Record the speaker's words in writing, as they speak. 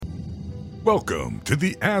Welcome to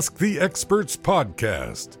the Ask the Experts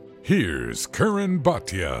podcast. Here's Karan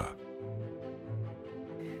Bhatia.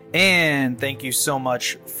 And thank you so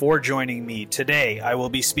much for joining me. Today, I will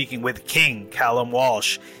be speaking with King Callum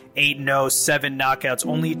Walsh. 8-0, 7 knockouts,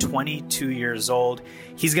 only 22 years old.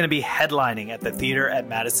 He's going to be headlining at the theater at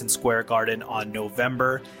Madison Square Garden on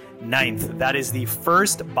November 9th. That is the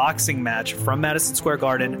first boxing match from Madison Square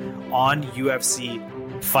Garden on UFC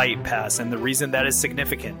Fight Pass. And the reason that is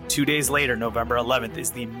significant, 2 days later, November 11th,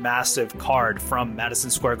 is the massive card from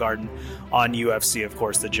Madison Square Garden on UFC, of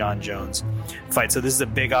course, the John Jones fight. So this is a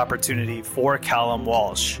big opportunity for Callum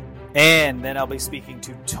Walsh. And then I'll be speaking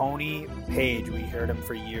to Tony Paige. We heard him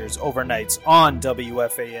for years, overnights on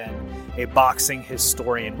WFAN, a boxing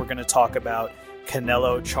historian. We're going to talk about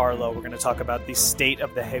Canelo Charlo. We're going to talk about the state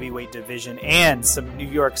of the heavyweight division and some New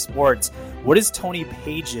York sports. What is Tony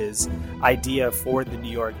Paige's idea for the New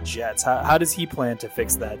York Jets? How does he plan to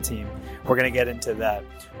fix that team? We're going to get into that.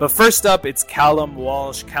 But first up, it's Callum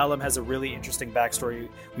Walsh. Callum has a really interesting backstory.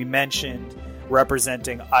 We mentioned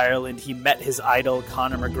representing Ireland. He met his idol,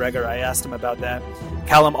 Conor McGregor. I asked him about that.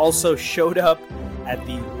 Callum also showed up at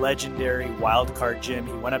the legendary Wildcard Gym.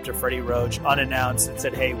 He went up to Freddie Roach unannounced and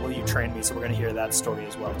said, "Hey, will you train me?" So we're going to hear that story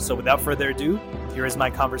as well. So without further ado, here is my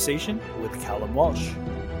conversation with Callum Walsh.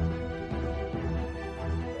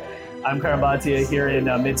 I'm Karan Bhatia here in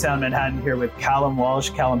Midtown Manhattan here with Callum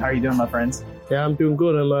Walsh. Callum, how are you doing, my friends? Yeah, I'm doing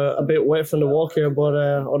good. I'm a bit wet from the walk here, but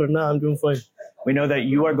other than that, I'm doing fine. We know that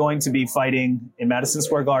you are going to be fighting in Madison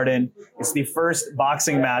Square Garden. It's the first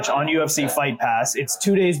boxing match on UFC Fight Pass. It's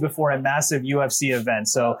 2 days before a massive UFC event.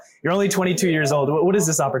 So you're only 22 years old. What does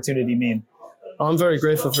this opportunity mean? I'm very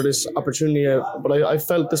grateful for this opportunity, but I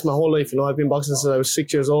felt this my whole life. You know, I've been boxing since I was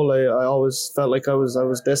 6 years old. I always felt like I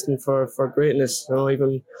was destined for greatness. You know,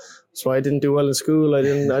 even so, I didn't do well in school. I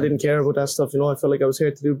didn't care about that stuff. You know, I felt like I was here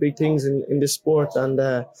to do big things in this sport, and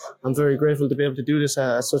I'm very grateful to be able to do this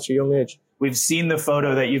at such a young age. We've seen the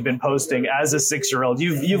photo that you've been posting as a 6-year-old.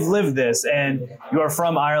 You've lived this, and you are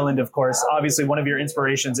from Ireland, of course. Obviously, one of your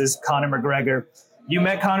inspirations is Conor McGregor. You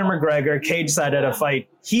met Conor McGregor cage side at a fight.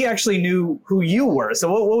 He actually knew who you were. So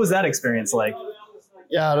what was that experience like?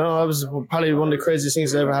 Yeah, I don't know. That was probably one of the craziest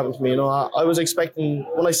things that ever happened to me. You know, I was expecting,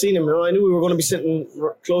 when I seen him, you know, I knew we were going to be sitting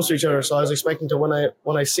close to each other. So I was expecting to,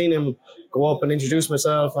 when I seen him, go up and introduce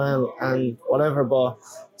myself and whatever. But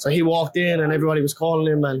so he walked in and everybody was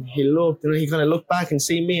calling him, and he looked, you know, he kind of looked back and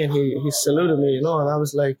seen me, and he saluted me, you know, and I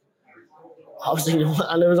was thinking,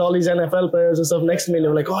 and there was all these NFL players and stuff next to me, and they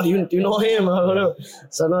were like, "Oh, do you know him?" Or whatever.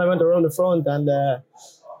 So then I went around the front, and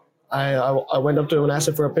I went up to him and asked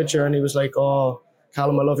him for a picture, and he was like, "Oh,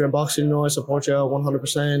 Callum, I love your boxing, you know, I support you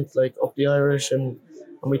 100%, like up the Irish," and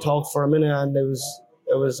we talked for a minute, and it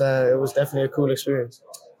was definitely a cool experience.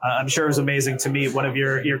 I'm sure it was amazing to meet one of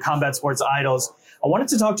your combat sports idols. I wanted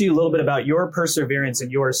to talk to you a little bit about your perseverance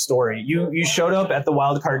and your story. You showed up at the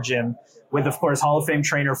Wildcard Gym with, of course, Hall of Fame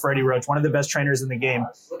trainer Freddie Roach, one of the best trainers in the game.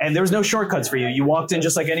 And there was no shortcuts for you. You walked in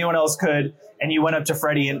just like anyone else could, and you went up to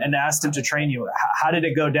Freddie and asked him to train you. How did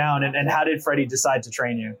it go down, and how did Freddie decide to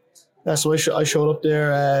train you? Yeah, so I showed up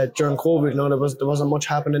there during COVID. You know, there wasn't much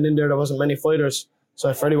happening in there. There wasn't many fighters.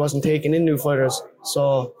 So Freddie wasn't taking in new fighters.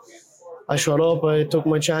 So I showed up, I took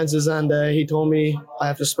my chances, and he told me I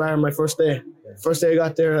have to spar my first day. First day I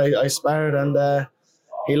got there, I sparred, and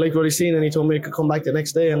he liked what he seen, and he told me I could come back the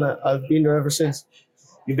next day, and I've been there ever since.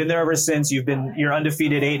 You've been there ever since. You're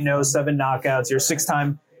undefeated, 8-0, 7 knockouts. You're a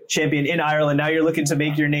 6-time champion in Ireland. Now you're looking to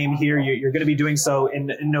make your name here. You're going to be doing so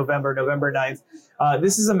in November 9th.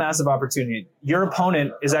 This is a massive opportunity. Your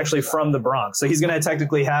opponent is actually from the Bronx, so he's going to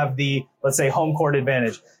technically have the, let's say, home court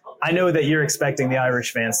advantage. I know that you're expecting the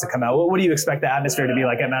Irish fans to come out. What do you expect the atmosphere to be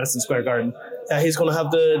like at Madison Square Garden? Yeah, he's going to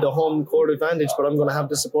have the home court advantage, but I'm going to have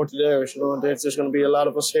the support of the Irish. You know, there's going to be a lot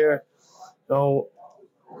of us here. So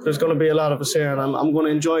there's going to be a lot of us here, and I'm going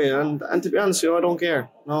to enjoy it. And to be honest, you know, I don't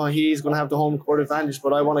care. No, he's going to have the home court advantage,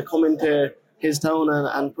 but I want to come into his town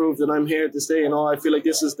and prove that I'm here to stay. You know, I feel like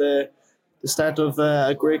this is the start of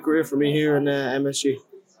a great career for me here in MSG.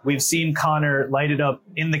 We've seen Conor light it up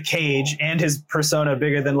in the cage and his persona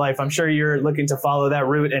bigger than life. I'm sure you're looking to follow that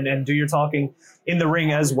route and do your talking in the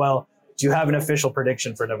ring as well. Do you have an official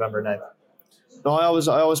prediction for November 9th? No, I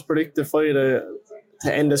always predict the fight to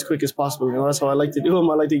end as quick as possible. You know, that's how I like to do them.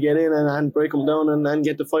 I like to get in and break them down and then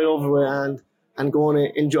get the fight over with and go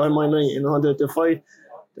and enjoy my night. You know, the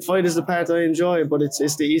fight is the part I enjoy, but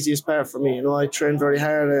it's the easiest part for me. You know, I train very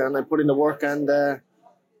hard and I put in the work,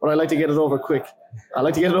 but I like to get it over quick. I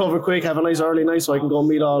like to get it over quick, have a nice early night so I can go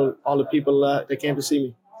meet all the people that came to see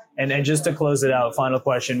me. And just to close it out, final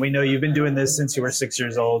question. We know you've been doing this since you were 6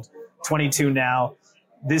 years old, 22 now.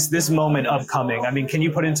 this moment upcoming? I mean, can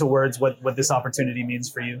you put into words what this opportunity means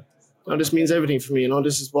for you? This means everything for me.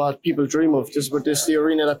 This is what people dream of. This is the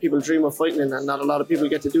arena that people dream of fighting in, and not a lot of people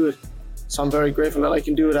get to do it. So I'm very grateful that I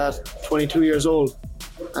can do it at 22 years old.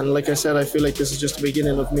 And like I said, I feel like this is just the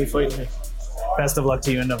beginning of me fighting here. Best of luck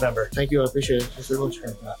to you in November. Thank you. I appreciate it. Thanks very much.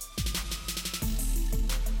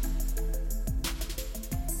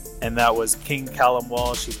 And that was King Callum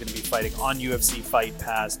Walsh. He's going to be fighting on UFC Fight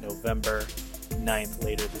Pass November 9th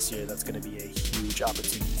later this year. That's going to be a huge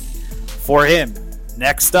opportunity for him.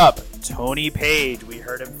 Next up, Tony Paige. We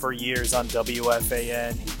heard him for years on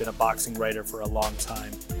WFAN. He's been a boxing writer for a long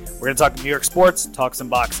time. We're going to talk New York sports, talk some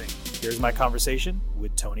boxing. Here's my conversation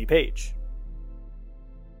with Tony Paige.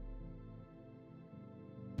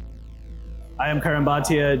 I am Karan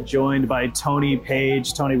Bhatia, joined by Tony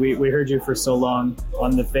Paige. Tony, we heard you for so long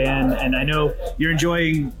on The Fan, and I know you're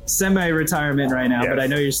enjoying semi-retirement right now, yes. But I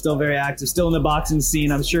know you're still very active, still in the boxing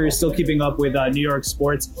scene. I'm sure you're still keeping up with New York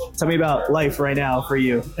sports. Tell me about life right now for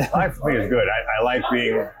you. Life for me is good. I like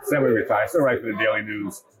being semi-retired. I still write for the Daily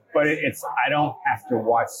News, but I don't have to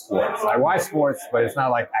watch sports. I watch sports, but it's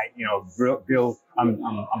not like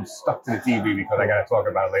I'm stuck to the TV because I got to talk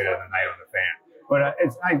about it later in the night on The Fan. But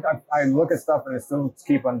I look at stuff and I still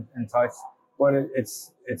keep in touch, but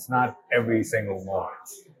it's not every single moment.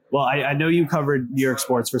 Well, I know you covered New York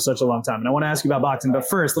sports for such a long time, and I want to ask you about boxing. But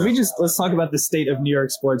first, let's talk about the state of New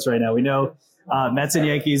York sports right now. We know Mets and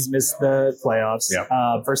Yankees missed the playoffs.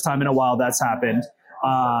 Yep. First time in a while that's happened.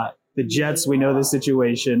 The Jets, we know the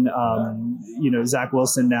situation. Zach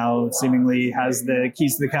Wilson now seemingly has the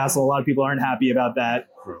keys to the castle. A lot of people aren't happy about that.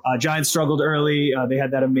 Giants struggled early. They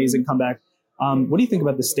had that amazing comeback. What do you think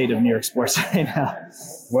about the state of New York sports right now?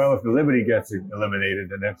 Well, if the Liberty gets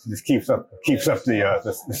eliminated, then that just keeps up the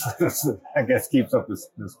I guess keeps up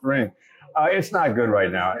the string. It's not good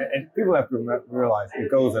right now, and people have to realize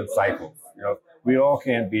it goes in cycles. We all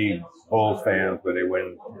can't be Bulls fans where they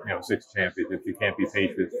win 6 championships. You can't be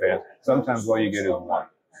Patriots fans. Sometimes all you get is one.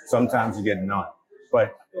 Sometimes you get none.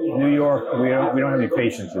 But New York, we don't have any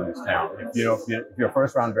patience in this town. If you're a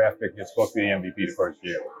first round draft pick, you're supposed to be the MVP the first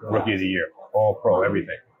year, rookie of the year, all pro,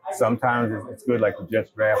 everything. Sometimes it's good, like the Jets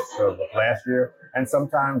draft of last year, and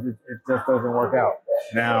sometimes it just doesn't work out.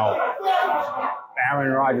 Now,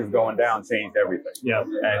 Aaron Rodgers going down changed everything. Yeah,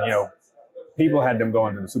 and people had them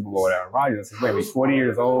going to the Super Bowl with Aaron Rodgers. Wait, he's 40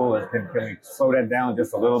 years old, and can we slow that down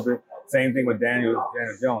just a little bit? Same thing with Daniel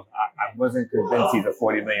Jones. I wasn't convinced he's a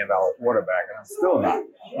 $40 million quarterback, and I'm still not.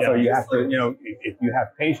 Yeah. So you have to, if you have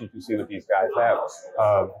patience, you see what these guys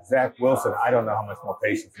have. Zach Wilson, I don't know how much more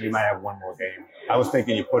patience. He might have one more game. I was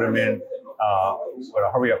thinking you put him in with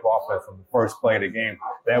a hurry-up offense from the first play of the game.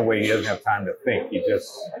 That way he doesn't have time to think. He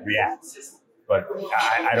just reacts. But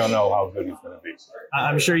I don't know how good he's going to be.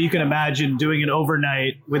 I'm sure you can imagine doing it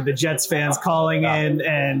overnight with the Jets fans calling in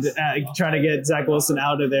and trying to get Zach Wilson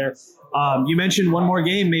out of there. You mentioned one more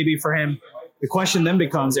game maybe for him. The question then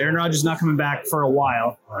becomes, Aaron Rodgers is not coming back for a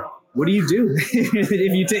while. Right. What do you do?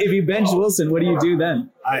 if you bench Wilson, what do you do then?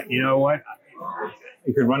 You know what?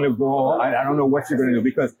 You could run the ball. I don't know what you're going to do,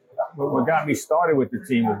 because what got me started with the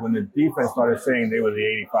team was when the defense started saying they were the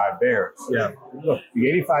 85 Bears. Yeah. Look, the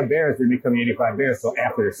 85 Bears didn't become the 85 Bears until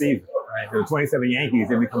after the season. Right. The 27 Yankees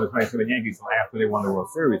didn't become the 27 Yankees until after they won the World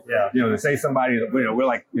Series. Yeah. To say somebody, we're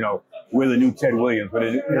like, we're the new Ted Williams. But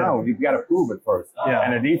no, you've got to prove it first. Yeah.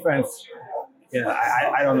 And the defense,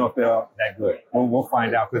 I don't know if they're that good. We'll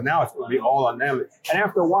find out, because now it's going to be all on them. And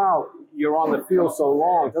after a while, you're on the field so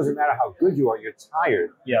long, it doesn't matter how good you are, you're tired.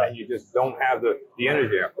 Yeah. And you just don't have the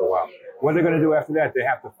energy after a while. What they're going to do after that, they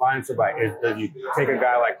have to find somebody. You take a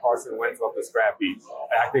guy like Carson Wentz off the scrap heap.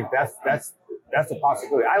 And I think that's a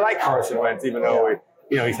possibility. I like Carson Wentz, even though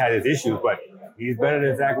he's had his issues, but he's better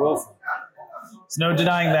than Zach Wilson. There's no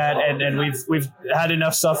denying that, and we've had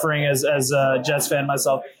enough suffering as a Jets fan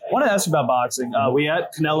myself. I want to ask you about boxing. We had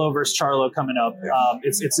Canelo versus Charlo coming up.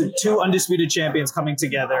 It's 2 undisputed champions coming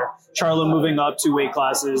together. Charlo moving up 2 weight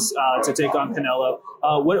classes to take on Canelo.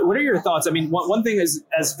 What are your thoughts? I mean, one thing is,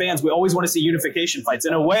 as fans, we always want to see unification fights.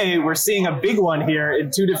 In a way, we're seeing a big one here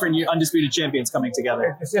in 2 different undisputed champions coming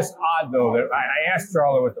together. It's just odd, though, that I asked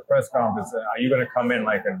Charlo at the press conference, are you going to come in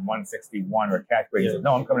like in 161 or catch weight? He said,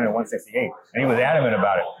 no, I'm coming in at 168. And he was adamant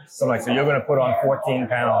about it. So I'm like, so you're going to put on 14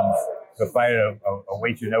 pounds to fight a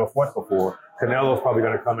weight you never fought before. Canelo's probably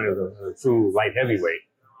going to come in as a true light heavyweight.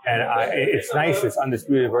 And it's nice, it's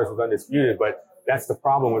undisputed versus undisputed, but that's the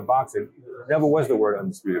problem with boxing. There never was the word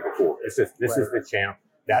undisputed before. It's just, this is the champ.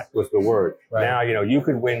 That was the word. Right. Now, you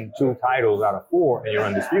could win 2 titles out of 4 and you're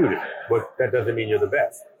undisputed, but that doesn't mean you're the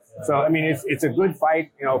best. So, I mean, it's a good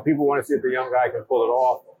fight. People want to see if the young guy can pull it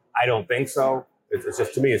off. I don't think so. It's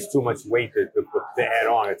just, to me, it's too much weight to add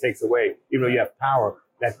on. It takes away, even though you have power,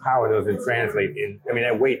 that power doesn't translate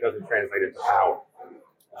that weight doesn't translate into power.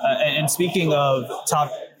 And speaking of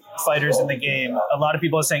top fighters in the game, a lot of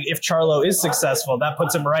people are saying if Charlo is successful, that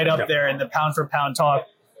puts him right up there in the pound for pound talk.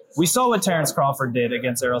 We saw what Terrence Crawford did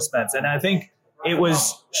against Errol Spence, and I think it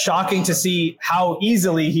was shocking to see how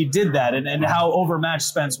easily he did that and how overmatched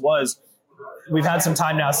Spence was. We've had some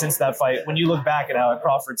time now since that fight. When you look back at how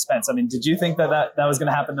Crawford Spence, I mean, did you think that was going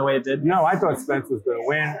to happen the way it did? No, I thought Spence was going to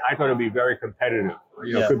win. I thought it'd be very competitive.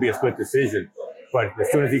 It could be a split decision. But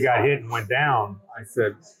as soon as he got hit and went down, I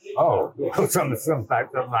said, "Oh, something's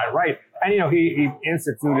not right." And he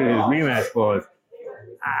instituted his rematch clause.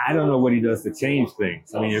 I don't know what he does to change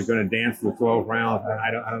things. I mean, you're going to dance for 12 rounds.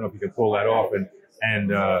 I don't know if you can pull that off. And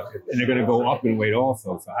they're going to go up in weight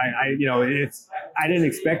also. So I didn't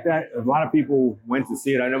expect that. A lot of people went to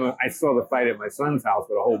see it. I know I saw the fight at my son's house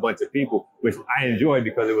with a whole bunch of people, which I enjoyed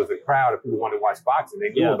because it was a crowd of people who wanted to watch boxing. They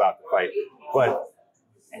knew about the fight. But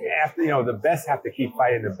after, the best have to keep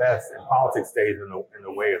fighting the best, and politics stays in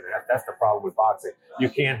the way of it. That's the problem with boxing. You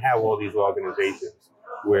can't have all these organizations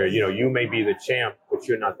where, you may be the champ, but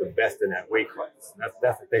you're not the best in that weight class.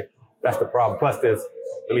 That's the thing. That's the problem. Plus, there's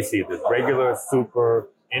regular, super,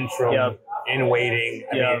 interim, in waiting.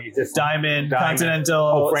 I mean, you just Diamond,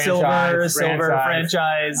 Continental, Silver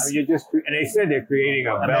franchise. I mean, and they said they're creating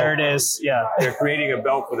a belt. Emeritus, They're creating a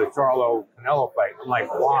belt for the Charlo Canelo fight. I'm like,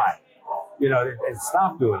 why? And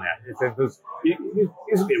stop doing that. You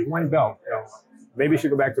used to be one belt. Maybe you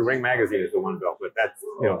should go back to Ring Magazine as the one belt, but that's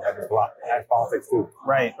that's politics too.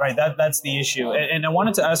 Right. That's the issue. And I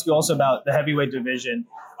wanted to ask you also about the heavyweight division.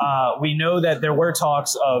 We know that there were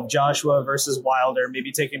talks of Joshua versus Wilder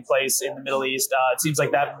maybe taking place in the Middle East. It seems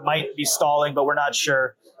like that might be stalling, but we're not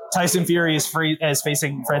sure. Tyson Fury is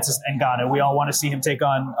facing Francis Ngannou. We all want to see him take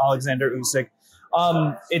on Alexander Usyk.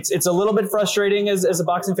 It's a little bit frustrating as a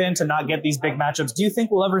boxing fan to not get these big matchups. Do you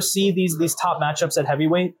think we'll ever see these top matchups at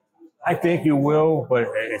heavyweight? I think you will, but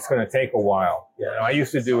it's going to take a while. I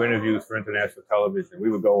used to do interviews for international television. We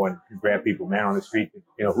would go and grab people, man on the street.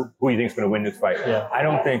 Who do you think's going to win this fight? Yeah. I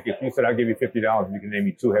don't think if you said I'll give you $50, you can name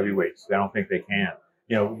me two heavyweights. I don't think they can.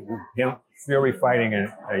 Fury fighting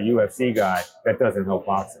a UFC guy, that doesn't help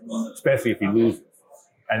boxing, especially if he loses.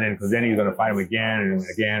 And then because then he's going to fight him again and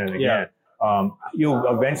again and again. You'll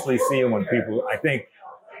eventually see him when people. I think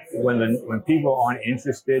when people aren't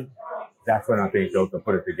interested, that's when I think they'll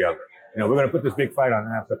put it together. We're going to put this big fight on,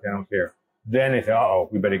 and I don't care. Then they say,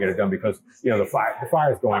 we better get it done because, the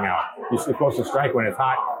fire's going out. You're supposed to strike when it's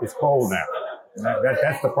hot. It's cold now.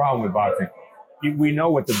 That's the problem with boxing. We know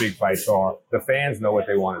what the big fights are. The fans know what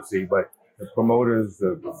they want to see, but the promoters, I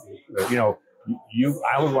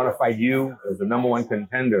would want to fight you as the number one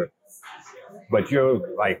contender, but you're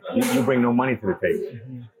like, you bring no money to the table.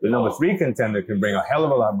 Mm-hmm. The number 3 contender can bring a hell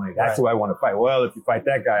of a lot of money. That's who I want to fight. Well, if you fight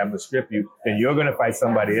that guy, I'm going to strip you. Then you're going to fight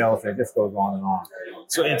somebody else. And it just goes on and on.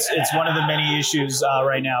 So it's one of the many issues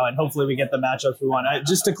right now, and hopefully we get the matchups we want.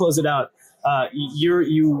 Just to close it out,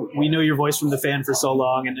 we know your voice from the fan for so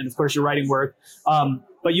long, and of course your writing work.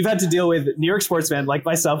 But you've had to deal with New York sports fans like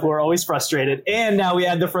myself who are always frustrated. And now we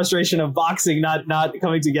had the frustration of boxing not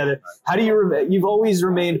coming together. How do you've always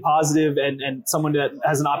remained positive and someone that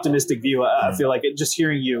has an optimistic view. I feel like just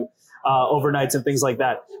hearing you overnights and things like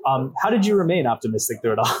that. How did you remain optimistic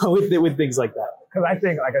through it all with things like that? Because I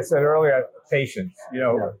think, like I said earlier, patience.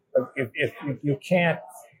 If you can't,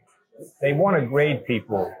 they want to grade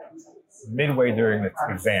people midway during the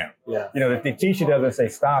exam. If the teacher doesn't say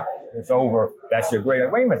stop, it's over, that's your grade.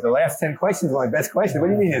 Wait a minute, the last 10 questions are my best question. What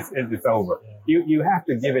do you mean it's over? You have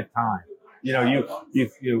to give it time.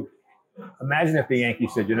 You imagine if the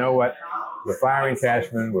Yankees said, you know what, we're firing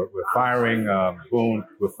Cashman, we're firing Boone,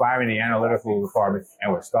 we're firing the analytical department,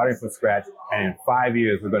 and we're starting from scratch, and in 5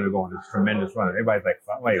 years we're going to go on this tremendous run. Everybody's like,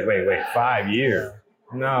 wait, 5 years?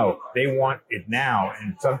 No, they want it now,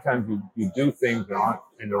 and sometimes you do things that aren't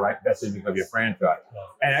in the right best interest of your franchise.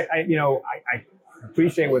 And I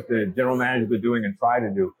appreciate what the general managers are doing and try to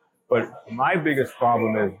do, but my biggest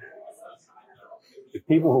problem is the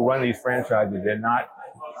people who run these franchises, they're not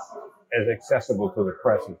as accessible to the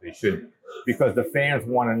press as they should be, because the fans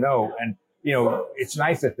want to know. And it's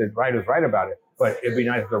nice that the writers write about it, but it'd be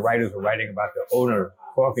nice if the writers are writing about the owner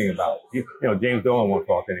talking about it. James Dolan won't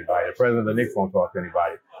talk to anybody. The president of the Knicks won't talk to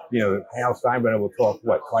anybody. Hal Steinbrenner will talk,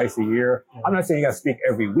 twice a year? I'm not saying you got to speak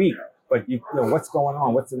every week, but what's going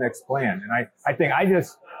on? What's the next plan? And I think I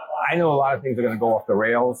know a lot of things are going to go off the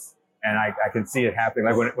rails, and I can see it happening.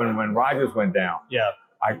 Like when Rogers went down,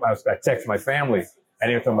 I texted my family, and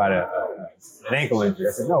they were talking about an ankle injury.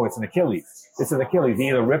 I said, no, it's an Achilles. It's an Achilles. He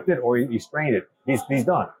either ripped it or he strained it. He's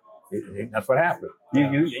done. That's what happened.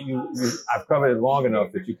 I've covered it long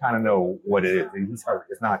enough that you kind of know what it is. He's hurt.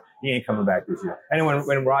 It's not. He ain't coming back this year. And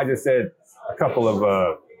when Roger said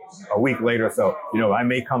a week later or so, I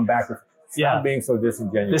may come back. Stop being so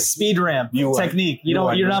disingenuous. The speed ramp technique.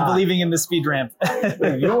 You're not believing in the speed ramp.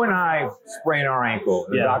 You and I sprain our ankle.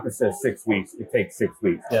 The doctor says 6 weeks. It takes 6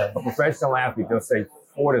 weeks. Yeah. A professional athlete, they'll say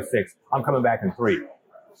 4 to 6. I'm coming back in 3.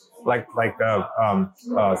 Like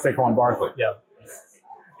Saquon Barkley. Yeah.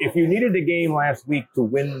 If you needed the game last week to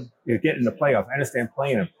win, to get in the playoffs, I understand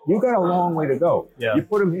playing him. You got a long way to go. Yeah. You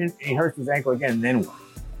put him in, he hurts his ankle again, then what?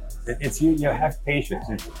 It's you have patience.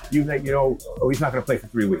 He's not going to play for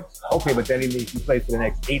 3 weeks. Okay, but then he plays for the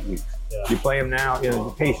next 8 weeks. Yeah. You play him now,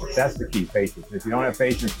 patience. That's the key, patience. If you don't have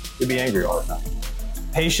patience, you'll be angry all the time.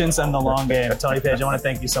 Patience and the long game. Tony Paige, I want to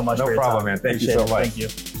thank you so much for your time. No problem, man. Thank you so much. Thank you.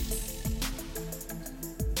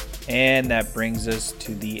 And that brings us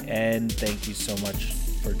to the end. Thank you so much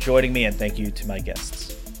for joining me, and thank you to my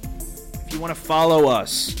guests. If you want to follow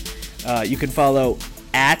us, you can follow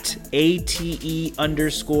at ATE_podcast.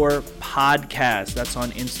 That's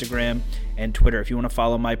on Instagram and Twitter. If you want to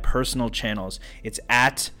follow my personal channels, it's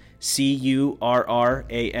at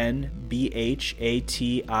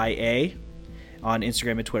CURRANBHATIA on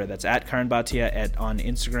Instagram and Twitter. That's at Karan Bhatia on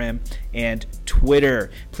Instagram and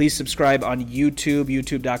Twitter. Please subscribe on YouTube,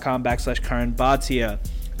 youtube.com/Karan Bhatia.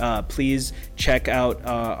 Please check out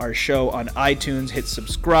our show on iTunes. Hit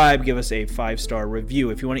subscribe. Give us a 5-star review.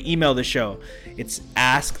 If you want to email the show, it's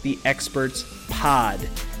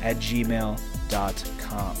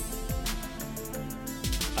asktheexpertspod@gmail.com.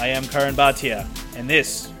 I am Karan Bhatia, and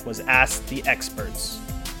this was Ask the Experts.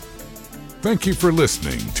 Thank you for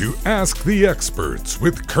listening to Ask the Experts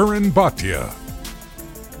with Karan Bhatia.